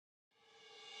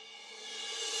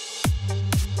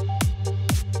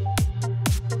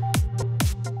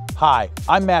Hi,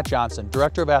 I'm Matt Johnson,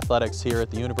 Director of Athletics here at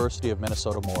the University of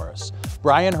Minnesota-Morris.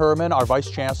 Brian Herman, our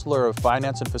Vice Chancellor of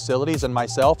Finance and Facilities, and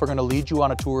myself are going to lead you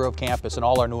on a tour of campus and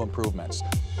all our new improvements.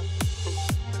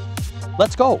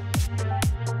 Let's go!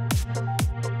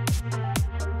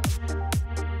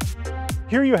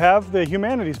 Here you have the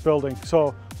Humanities building,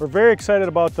 so we're very excited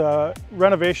about the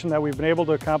renovation that we've been able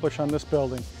to accomplish on this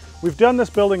building. We've done this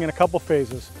building in a couple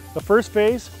phases. The first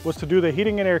phase was to do the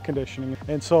heating and air conditioning,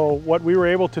 and so what we were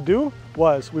able to do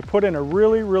was we put in a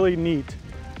really neat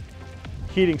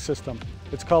heating system.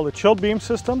 It's called a chilled beam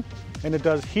system, and it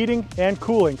does heating and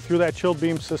cooling through that chilled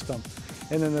beam system.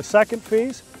 And in the second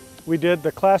phase, we did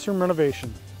the classroom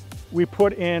renovation. We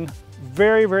put in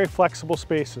very flexible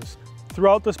spaces.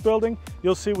 Throughout this building,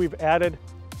 you'll see we've added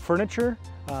furniture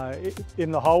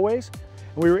in the hallways.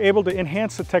 And we were able to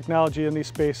enhance the technology in these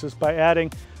spaces by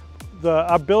adding the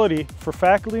ability for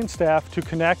faculty and staff to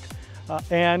connect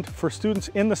and for students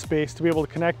in the space to be able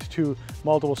to connect to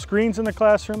multiple screens in the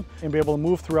classroom and be able to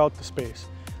move throughout the space.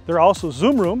 There are also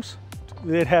Zoom rooms.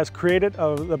 It has created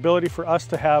the ability for us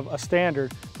to have a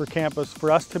standard for campus,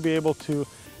 for us to be able to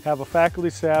have a faculty,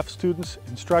 staff, students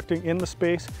instructing in the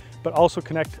space, but also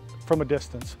connect from a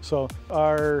distance. So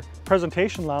our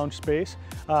presentation lounge space,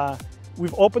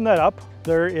 we've opened that up.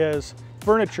 There is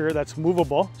furniture that's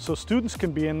movable, so students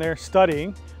can be in there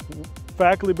studying.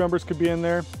 Faculty members could be in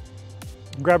there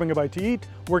grabbing a bite to eat,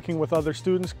 working with other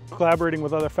students, collaborating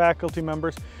with other faculty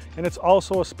members. And it's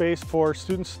also a space for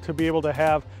students to be able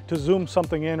to zoom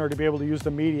something in or to be able to use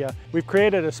the media. We've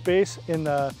created a space in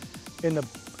the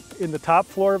top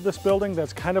floor of this building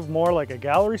that's kind of more like a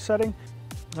gallery setting.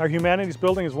 Our Humanities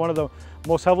building is one of the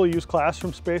most heavily used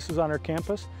classroom spaces on our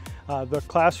campus. The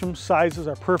classroom sizes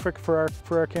are perfect for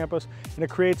our campus, and it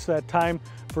creates that time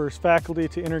for faculty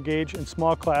to engage in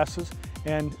small classes.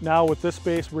 And now with this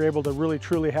space, we're able to really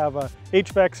truly have a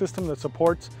HVAC system that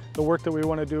supports the work that we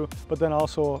want to do, but then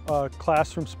also a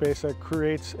classroom space that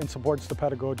creates and supports the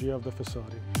pedagogy of the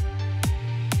facility.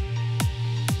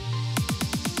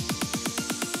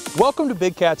 Welcome to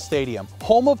Big Cat Stadium,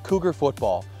 home of Cougar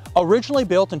football. Originally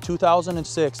built in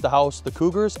 2006 to house the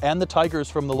Cougars and the Tigers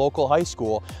from the local high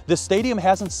school, this stadium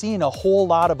hasn't seen a whole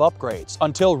lot of upgrades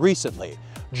until recently.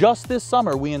 Just this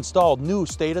summer, we installed new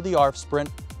state-of-the-art sprint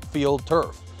field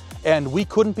turf, and we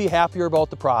couldn't be happier about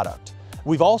the product.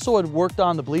 We've also worked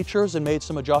on the bleachers and made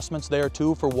some adjustments there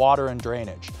too for water and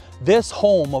drainage. This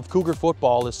home of Cougar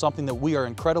football is something that we are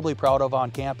incredibly proud of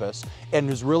on campus and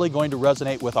is really going to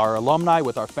resonate with our alumni,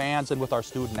 with our fans, and with our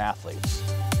student athletes.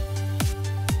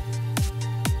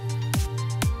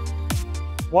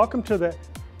 Welcome to the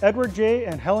Edward J.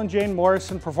 and Helen Jane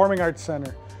Morrison Performing Arts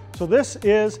Center. So this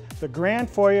is the grand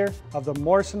foyer of the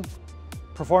Morrison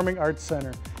Performing Arts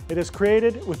Center. It is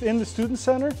created within the Student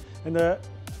Center and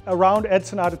around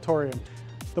Edson Auditorium.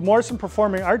 The Morrison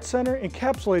Performing Arts Center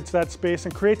encapsulates that space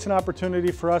and creates an opportunity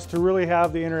for us to really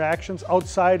have the interactions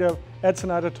outside of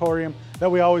Edson Auditorium that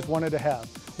we always wanted to have.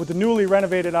 With the newly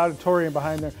renovated auditorium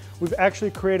behind there, we've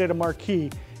actually created a marquee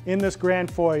in this grand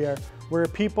foyer where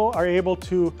people are able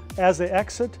to, as they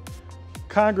exit,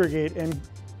 congregate and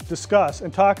discuss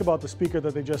and talk about the speaker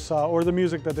that they just saw or the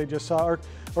music that they just saw,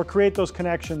 or create those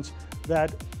connections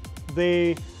that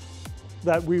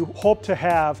we hope to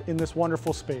have in this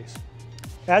wonderful space.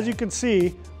 As you can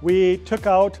see, we took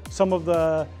out some of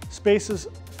the spaces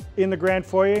in the grand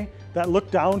foyer that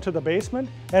look down to the basement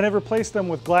and have replaced them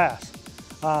with glass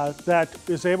that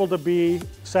is able to be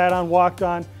sat on, walked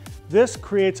on. This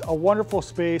creates a wonderful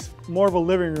space, more of a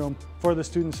living room for the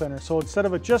Student Center. So instead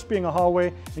of it just being a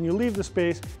hallway and you leave the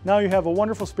space, now you have a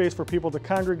wonderful space for people to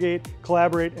congregate,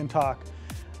 collaborate, and talk.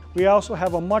 We also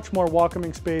have a much more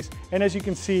welcoming space, and as you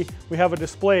can see, we have a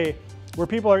display where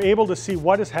people are able to see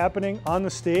what is happening on the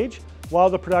stage while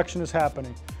the production is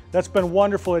happening. That's been a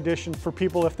wonderful addition for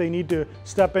people if they need to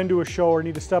step into a show or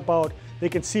need to step out, they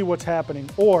can see what's happening.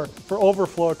 Or for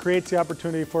overflow, it creates the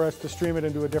opportunity for us to stream it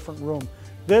into a different room.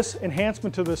 This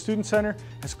enhancement to the Student Center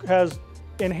has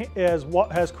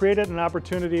created an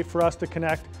opportunity for us to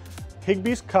connect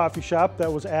Higbee's Coffee Shop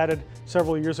that was added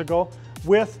several years ago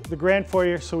with the Grand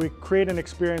Foyer, so we create an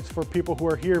experience for people who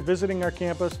are here visiting our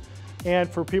campus and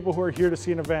for people who are here to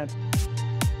see an event.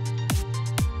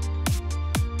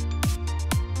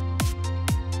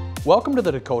 Welcome to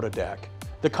the Dakota Deck.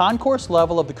 The concourse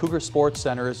level of the Cougar Sports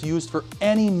Center is used for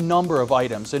any number of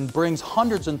items and brings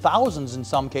hundreds and thousands in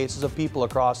some cases of people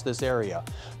across this area.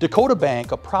 Dakota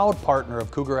Bank, a proud partner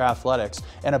of Cougar Athletics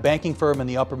and a banking firm in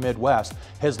the Upper Midwest,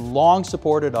 has long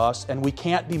supported us, and we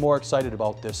can't be more excited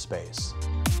about this space.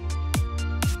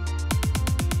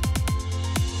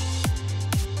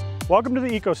 Welcome to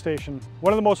the Eco Station,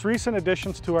 one of the most recent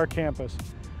additions to our campus.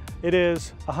 It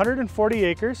is 140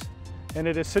 acres and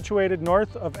it is situated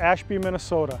north of Ashby,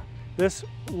 Minnesota. This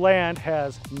land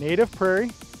has native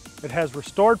prairie, it has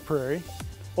restored prairie,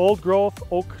 old growth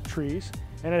oak trees,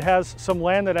 and it has some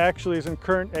land that actually is in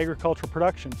current agricultural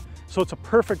production. So it's a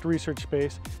perfect research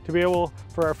space to be able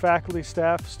for our faculty,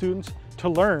 staff, students to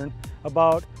learn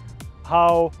about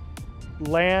how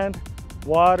land,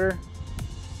 water,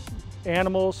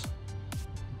 animals,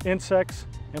 insects,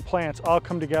 and plants all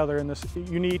come together in this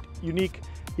unique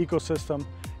ecosystem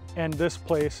and this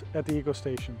place at the Eco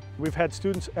Station. We've had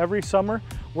students every summer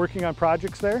working on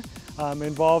projects there,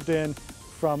 involved in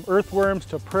from earthworms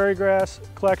to prairie grass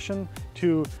collection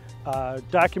to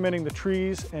documenting the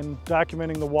trees and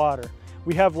documenting the water.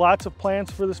 We have lots of plans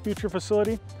for this future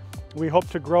facility. We hope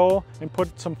to grow and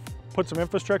put some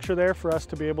infrastructure there for us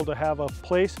to be able to have a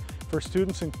place for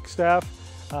students and staff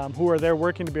who are there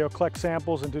working to be able to collect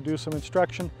samples and to do some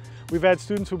instruction. We've had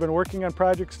students who've been working on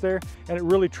projects there, and it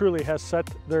really truly has set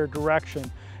their direction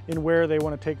in where they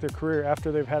want to take their career after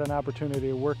they've had an opportunity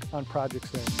to work on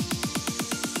projects there.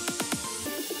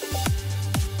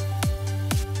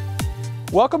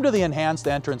 Welcome to the enhanced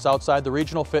entrance outside the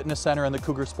Regional Fitness Center and the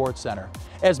Cougar Sports Center.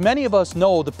 As many of us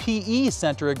know, the PE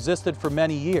Center existed for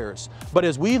many years, but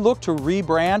as we look to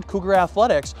rebrand Cougar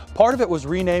Athletics, part of it was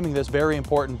renaming this very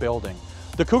important building.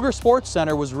 The Cougar Sports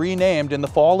Center was renamed in the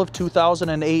fall of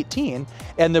 2018,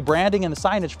 and the branding and the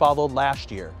signage followed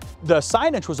last year. The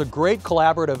signage was a great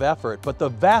collaborative effort, but the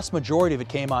vast majority of it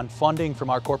came on funding from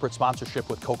our corporate sponsorship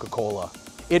with Coca-Cola.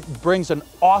 It brings an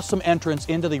awesome entrance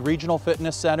into the Regional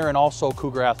Fitness Center and also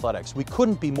Cougar Athletics. We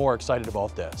couldn't be more excited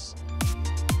about this.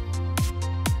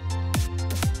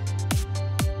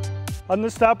 On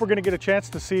this stop, we're going to get a chance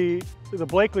to see the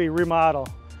Blakely remodel.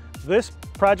 This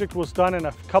project was done in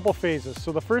a couple phases.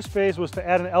 So the first phase was to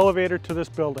add an elevator to this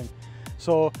building.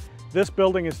 So this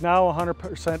building is now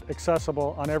 100%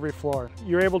 accessible on every floor.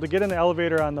 You're able to get in the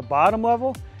elevator on the bottom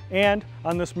level and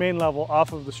on this main level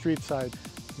off of the street side.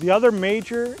 The other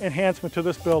major enhancement to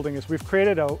this building is we've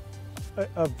created a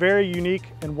very unique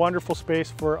and wonderful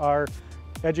space for our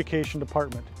education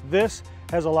department. This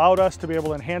has allowed us to be able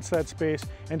to enhance that space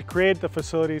and to create the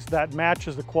facilities that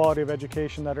matches the quality of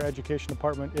education that our education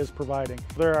department is providing.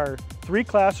 There are 3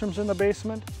 classrooms in the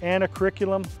basement and a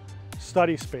curriculum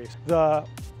study space. The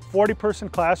 40-person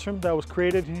classroom that was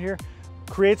created in here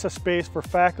creates a space for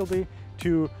faculty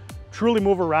to truly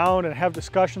move around and have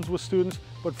discussions with students,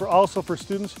 but also for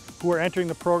students who are entering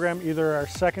the program, either our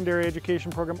secondary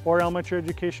education program or elementary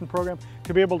education program,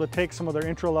 to be able to take some of their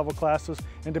intro level classes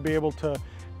and to be able to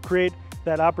create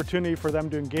that opportunity for them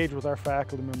to engage with our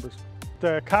faculty members.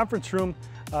 The conference room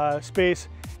space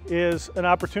is an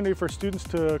opportunity for students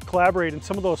to collaborate in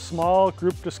some of those small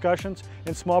group discussions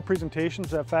and small presentations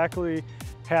that faculty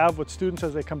have with students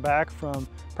as they come back from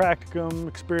practicum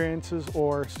experiences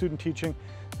or student teaching.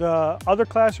 The other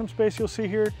classroom space you'll see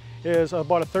here is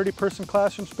about a 30-person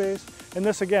classroom space, and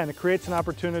this again, it creates an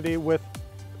opportunity with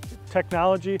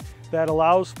technology that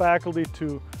allows faculty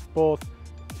to both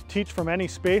teach from any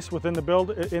space within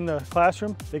the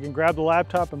classroom. They can grab the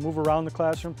laptop and move around the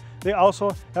classroom. They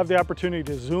also have the opportunity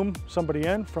to Zoom somebody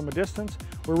in from a distance.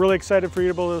 We're really excited for you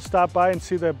to be able to stop by and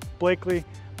see the Blakely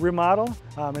remodel,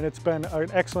 and it's been an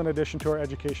excellent addition to our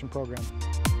education program.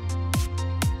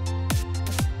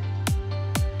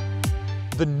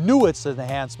 The newest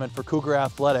enhancement for Cougar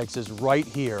Athletics is right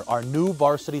here, our new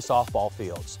varsity softball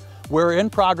fields. We're in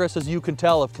progress, as you can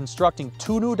tell, of constructing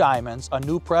 2 new diamonds, a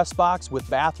new press box with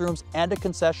bathrooms, and a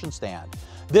concession stand.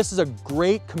 This is a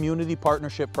great community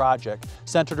partnership project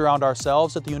centered around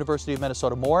ourselves at the University of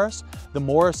Minnesota Morris, the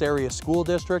Morris Area School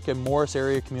District, and Morris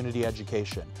Area Community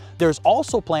Education. There's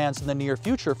also plans in the near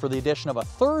future for the addition of a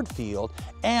 3rd field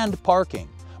and parking.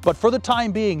 But for the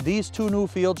time being, these 2 new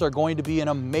fields are going to be an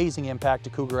amazing impact to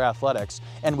Cougar Athletics,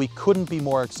 and we couldn't be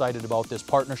more excited about this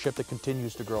partnership that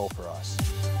continues to grow for us.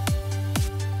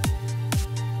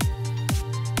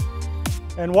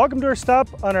 And welcome to our stop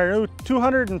on our new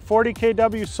 240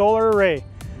 kW solar array.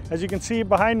 As you can see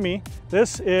behind me,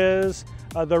 this is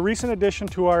the recent addition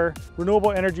to our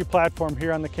renewable energy platform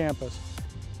here on the campus.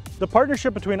 The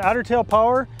partnership between Otter Tail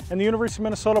Power and the University of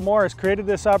Minnesota Morris created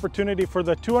this opportunity for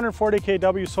the 240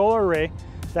 kW solar array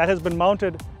that has been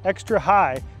mounted extra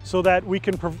high so that we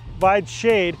can provide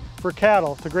shade for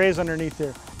cattle to graze underneath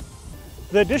here.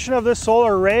 The addition of this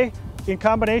solar array in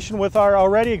combination with our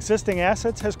already existing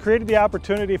assets has created the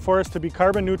opportunity for us to be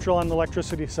carbon neutral on the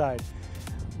electricity side.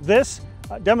 This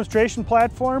demonstration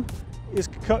platform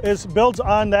builds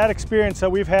on that experience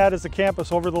that we've had as a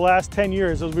campus over the last 10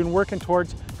 years as we've been working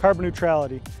towards carbon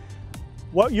neutrality.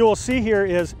 What you will see here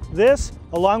is this,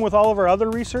 along with all of our other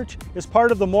research, is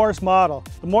part of the Morris model.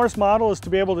 The Morris model is to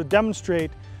be able to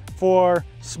demonstrate for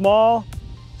small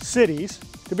cities,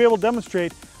 to be able to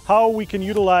demonstrate how we can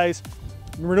utilize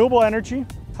renewable energy,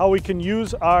 how we can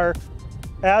use our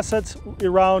assets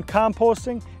around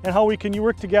composting, and how we can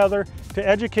work together to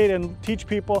educate and teach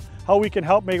people how we can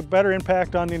help make a better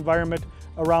impact on the environment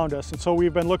around us. And so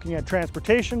we've been looking at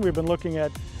transportation, we've been looking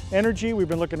at energy, we've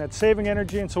been looking at saving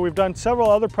energy, and so we've done several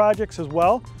other projects as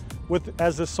well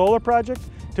as this solar project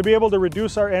to be able to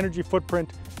reduce our energy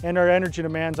footprint and our energy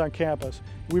demands on campus.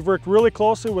 We've worked really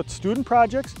closely with student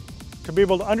projects to be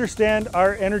able to understand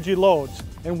our energy loads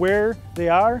and where they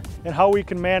are and how we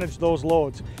can manage those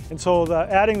loads. And so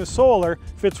adding the solar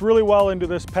fits really well into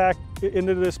this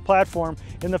platform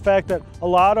in the fact that a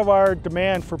lot of our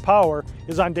demand for power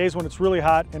is on days when it's really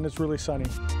hot and it's really sunny.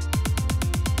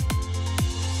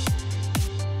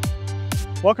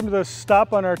 Welcome to the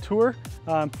stop on our tour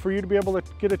for you to be able to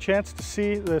get a chance to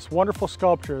see this wonderful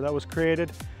sculpture that was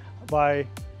created by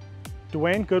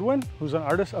Dwayne Goodwin, who's an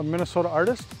artist, a Minnesota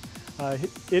artist.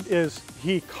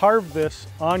 He carved this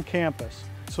on campus.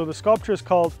 So the sculpture is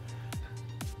called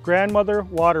Grandmother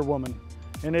Water Woman,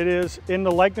 and it is in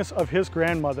the likeness of his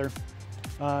grandmother.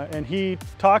 And he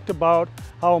talked about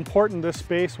how important this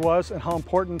space was and how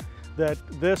important that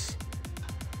this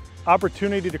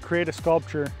opportunity to create a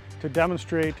sculpture to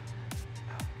demonstrate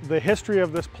the history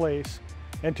of this place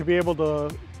and to be able to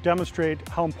demonstrate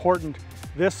how important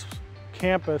this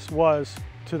campus was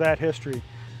to that history.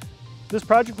 This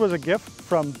project was a gift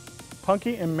from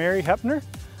Punky and Mary Hepner,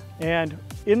 and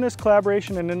in this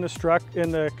collaboration and in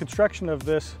the construction of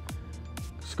this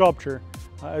sculpture,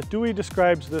 Dewey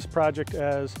describes this project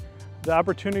as the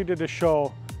opportunity to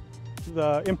show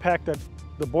the impact that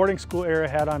the boarding school era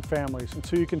had on families. And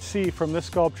so you can see from this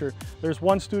sculpture, there's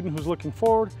one student who's looking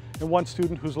forward and one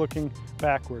student who's looking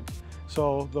backwards.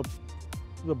 So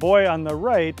the boy on the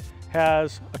right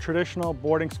has a traditional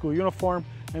boarding school uniform,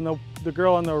 and the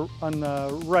girl on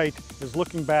the right is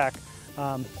looking back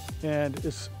and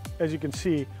is, as you can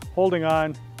see, holding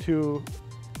on to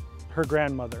her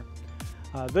grandmother.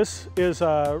 This is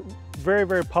a very,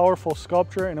 very powerful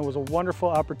sculpture, and it was a wonderful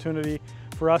opportunity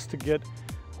for us to get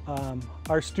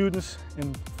our students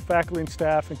and faculty and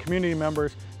staff and community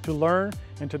members to learn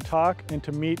and to talk and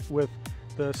to meet with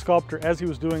the sculptor as he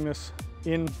was doing this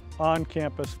on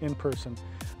campus in person.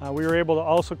 We were able to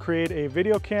also create a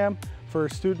video cam for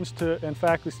students and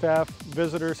faculty, staff,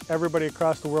 visitors, everybody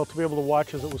across the world to be able to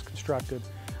watch as it was constructed.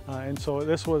 And so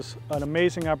this was an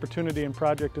amazing opportunity and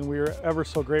project, and we are ever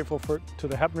so grateful to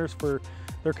the Hepners for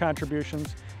their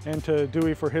contributions and to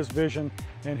Dewey for his vision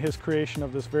and his creation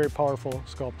of this very powerful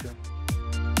sculpture.